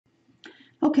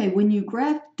Okay, when you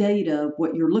graph data,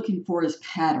 what you're looking for is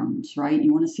patterns, right?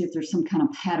 You want to see if there's some kind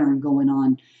of pattern going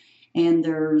on. And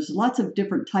there's lots of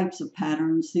different types of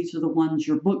patterns. These are the ones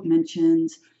your book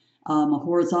mentions. A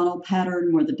horizontal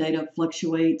pattern where the data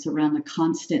fluctuates around a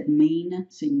constant mean.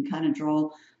 So you can kind of draw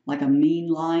like a mean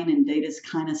line and data's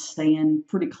kind of staying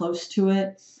pretty close to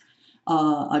it.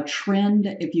 A trend,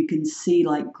 if you can see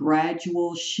like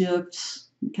gradual shifts,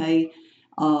 okay,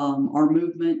 or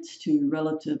movements to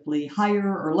relatively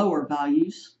higher or lower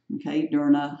values, okay,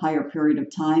 during a higher period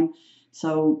of time.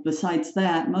 So besides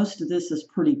that, most of this is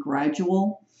pretty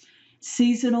gradual.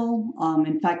 Seasonal,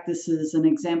 in fact, this is an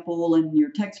example in your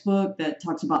textbook that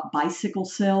talks about bicycle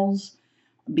sales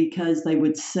because they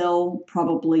would sell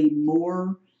probably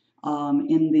more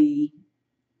in the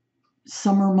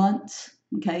summer months.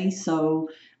 Okay, so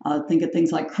think of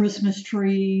things like Christmas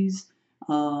trees,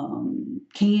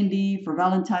 candy for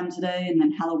Valentine's Day, and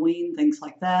then Halloween, things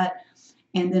like that.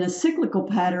 And then a cyclical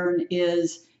pattern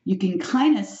is you can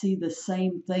kind of see the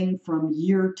same thing from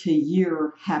year to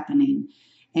year happening.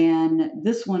 And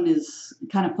this one is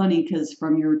kind of funny because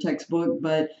from your textbook,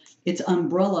 but it's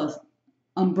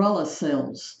umbrella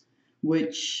sales,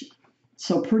 which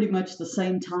so pretty much the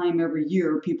same time every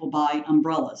year people buy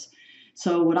umbrellas.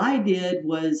 So what I did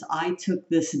was I took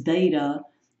this data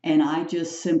and I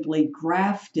just simply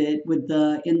graphed it with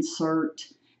the insert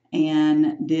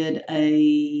and did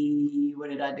what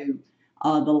did I do?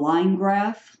 The line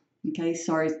graph. Okay,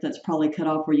 sorry, that's probably cut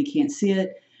off where you can't see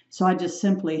it. So I just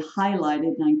simply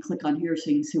highlighted, and I can click on here so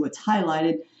you can see what's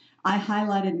highlighted. I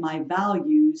highlighted my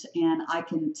values, and I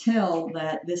can tell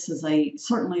that this is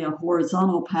certainly a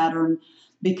horizontal pattern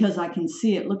because I can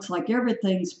see it looks like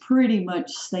everything's pretty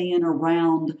much staying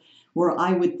around where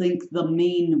I would think the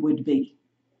mean would be.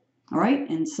 All right,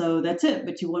 and so that's it,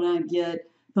 but you want to get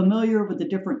familiar with the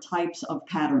different types of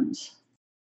patterns.